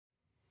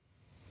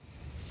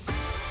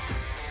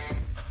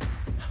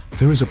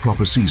There is a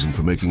proper season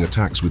for making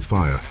attacks with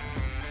fire,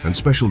 and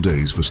special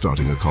days for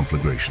starting a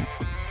conflagration.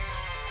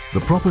 The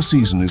proper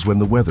season is when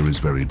the weather is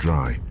very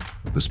dry.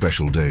 The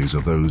special days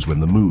are those when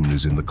the moon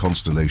is in the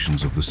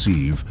constellations of the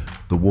sieve,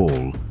 the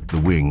wall,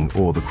 the wing,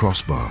 or the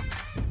crossbar.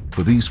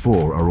 For these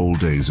four are all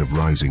days of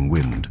rising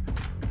wind.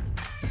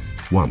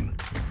 1.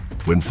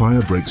 When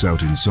fire breaks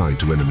out inside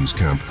to enemy's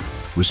camp,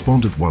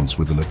 respond at once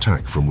with an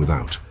attack from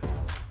without.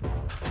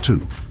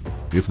 2.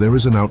 If there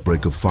is an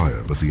outbreak of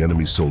fire but the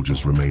enemy's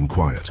soldiers remain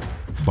quiet,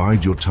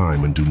 bide your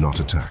time and do not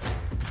attack.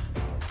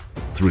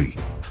 3.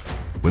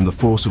 When the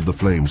force of the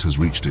flames has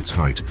reached its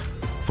height,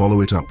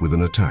 follow it up with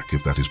an attack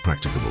if that is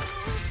practicable.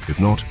 If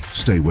not,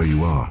 stay where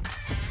you are.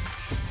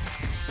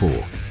 4.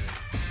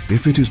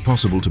 If it is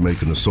possible to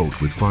make an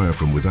assault with fire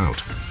from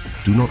without,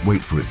 do not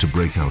wait for it to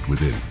break out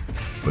within,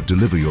 but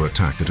deliver your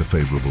attack at a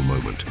favorable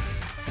moment.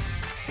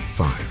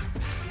 5.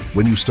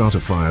 When you start a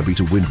fire, be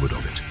to windward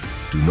of it.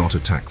 Do not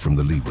attack from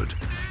the leeward.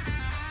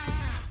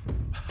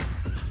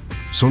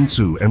 Sun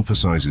Tzu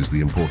emphasizes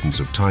the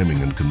importance of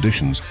timing and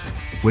conditions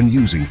when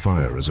using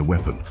fire as a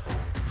weapon.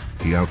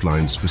 He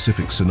outlines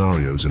specific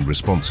scenarios and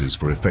responses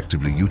for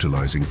effectively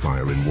utilizing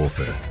fire in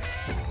warfare.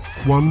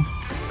 1.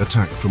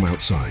 Attack from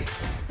outside.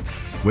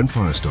 When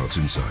fire starts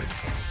inside,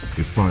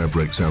 if fire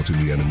breaks out in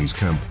the enemy's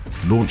camp,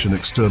 launch an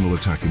external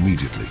attack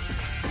immediately.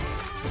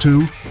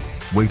 2.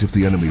 Wait if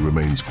the enemy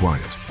remains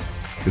quiet.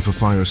 If a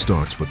fire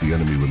starts but the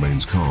enemy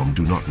remains calm,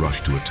 do not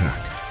rush to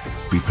attack.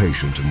 Be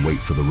patient and wait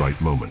for the right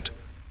moment.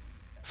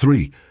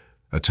 3.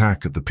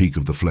 Attack at the peak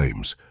of the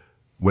flames.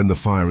 When the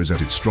fire is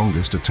at its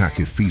strongest, attack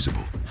if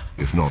feasible.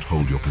 If not,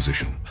 hold your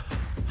position.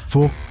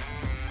 4.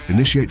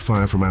 Initiate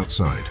fire from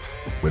outside,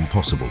 when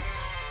possible.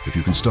 If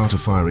you can start a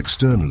fire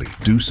externally,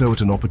 do so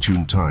at an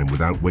opportune time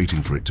without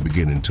waiting for it to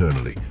begin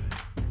internally.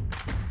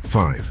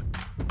 5.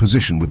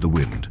 Position with the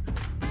wind.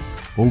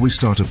 Always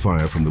start a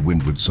fire from the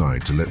windward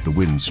side to let the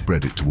wind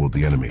spread it toward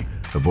the enemy,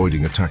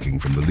 avoiding attacking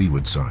from the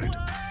leeward side.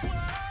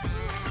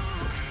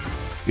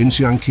 In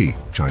Xiangqi,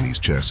 Chinese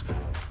chess,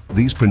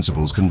 these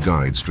principles can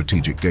guide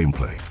strategic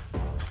gameplay,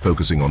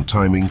 focusing on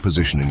timing,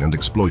 positioning, and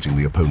exploiting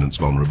the opponent's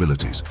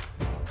vulnerabilities.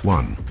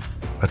 1.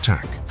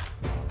 Attack.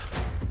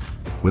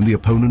 When the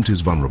opponent is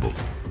vulnerable,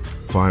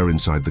 fire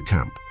inside the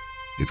camp.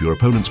 If your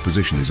opponent's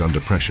position is under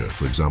pressure,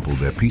 for example,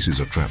 their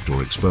pieces are trapped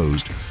or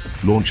exposed,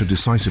 launch a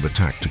decisive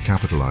attack to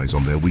capitalize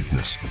on their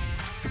weakness.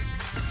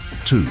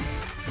 2.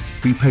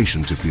 Be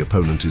patient if the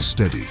opponent is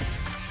steady.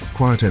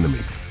 Quiet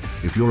enemy.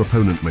 If your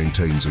opponent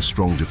maintains a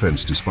strong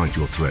defense despite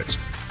your threats,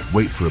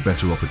 wait for a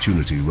better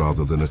opportunity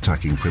rather than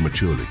attacking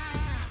prematurely.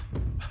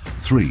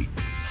 3.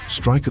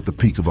 Strike at the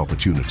peak of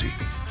opportunity.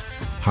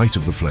 Height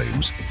of the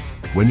flames.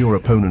 When your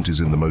opponent is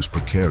in the most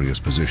precarious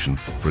position,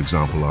 for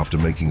example after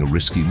making a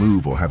risky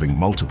move or having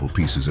multiple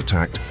pieces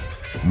attacked,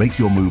 make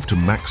your move to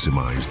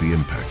maximize the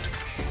impact.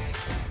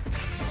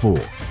 4.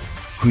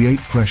 Create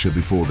pressure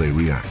before they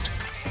react.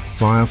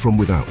 Fire from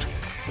without.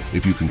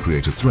 If you can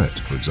create a threat,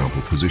 for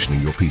example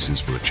positioning your pieces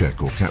for a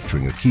check or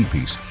capturing a key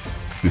piece,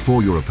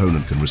 before your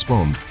opponent can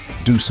respond,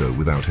 do so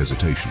without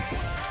hesitation.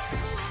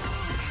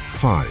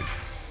 5.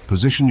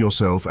 Position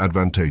yourself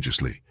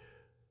advantageously.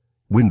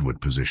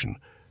 Windward position.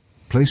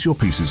 Place your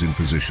pieces in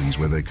positions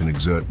where they can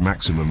exert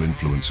maximum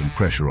influence and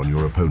pressure on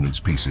your opponent's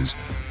pieces,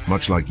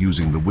 much like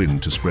using the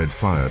wind to spread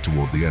fire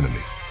toward the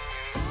enemy.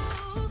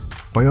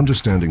 By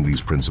understanding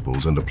these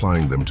principles and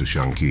applying them to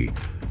Xiangqi,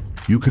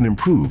 you can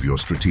improve your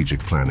strategic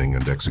planning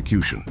and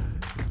execution,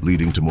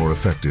 leading to more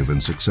effective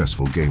and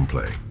successful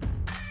gameplay.